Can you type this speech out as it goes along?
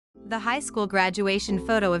The high school graduation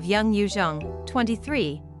photo of Jung Yoo-jeong,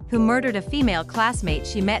 23, who murdered a female classmate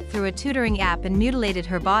she met through a tutoring app and mutilated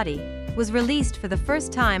her body, was released for the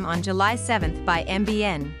first time on July 7 by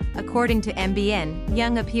MBN. According to MBN,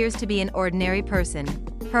 Jung appears to be an ordinary person.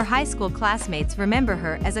 Her high school classmates remember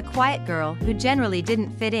her as a quiet girl who generally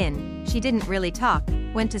didn't fit in, she didn't really talk,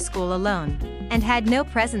 went to school alone, and had no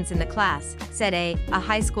presence in the class, said a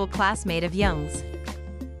high school classmate of Jung's.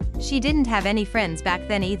 She didn't have any friends back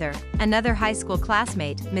then either, another high school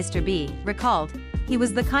classmate, Mr. B, recalled. He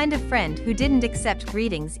was the kind of friend who didn't accept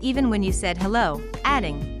greetings even when you said hello,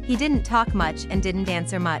 adding, he didn't talk much and didn't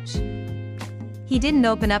answer much. He didn't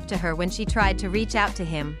open up to her when she tried to reach out to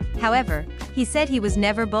him, however, he said he was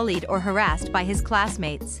never bullied or harassed by his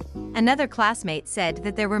classmates. Another classmate said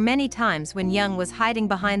that there were many times when Jung was hiding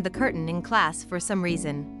behind the curtain in class for some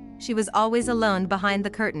reason. She was always alone behind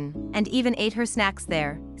the curtain, and even ate her snacks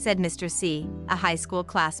there, said Mr. C, a high school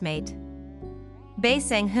classmate. Bae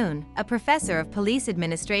Sang-hoon, a professor of police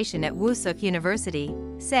administration at Woosuk University,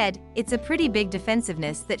 said, "It's a pretty big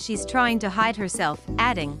defensiveness that she's trying to hide herself,"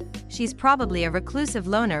 adding, "She's probably a reclusive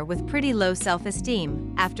loner with pretty low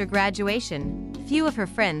self-esteem." After graduation, few of her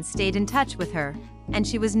friends stayed in touch with her, and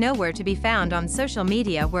she was nowhere to be found on social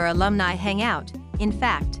media where alumni hang out. In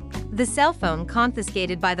fact, the cell phone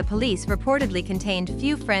confiscated by the police reportedly contained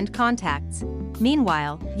few friend contacts.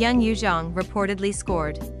 Meanwhile, Jung Yoo-jeong reportedly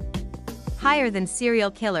scored higher than serial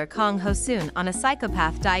killer Kang Ho-soon on a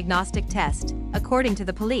psychopath diagnostic test. According to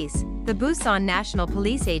the police, the Busan National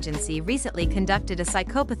Police Agency recently conducted a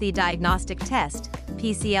psychopathy diagnostic test,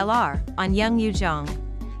 PCLR, on Jung Yoo-jeong,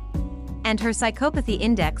 and her psychopathy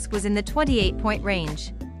index was in the 28-point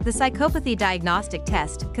range. The psychopathy diagnostic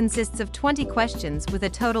test consists of 20 questions with a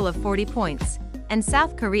total of 40 points, and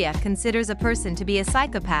South Korea considers a person to be a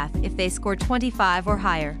psychopath if they score 25 or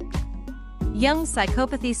higher. Jung's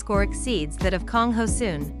psychopathy score exceeds that of Kang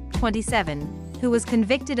Ho-soon, 27, who was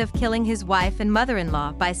convicted of killing his wife and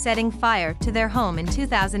mother-in-law by setting fire to their home in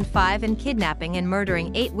 2005 and kidnapping and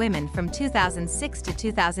murdering 8 women from 2006 to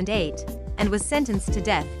 2008, and was sentenced to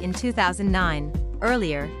death in 2009.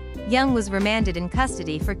 Earlier, Jung was remanded in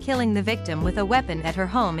custody for killing the victim with a weapon at her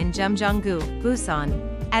home in Jumjeong-gu, Busan,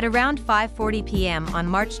 at around 5:40 p.m. on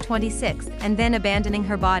March 26 and then abandoning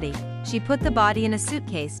her body. She put the body in a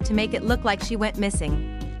suitcase to make it look like she went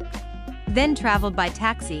missing, then traveled by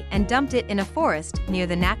taxi and dumped it in a forest near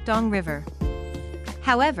the Nakdong River.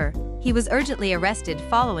 However, he was urgently arrested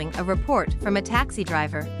following a report from a taxi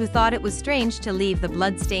driver who thought it was strange to leave the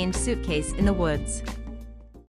blood-stained suitcase in the woods.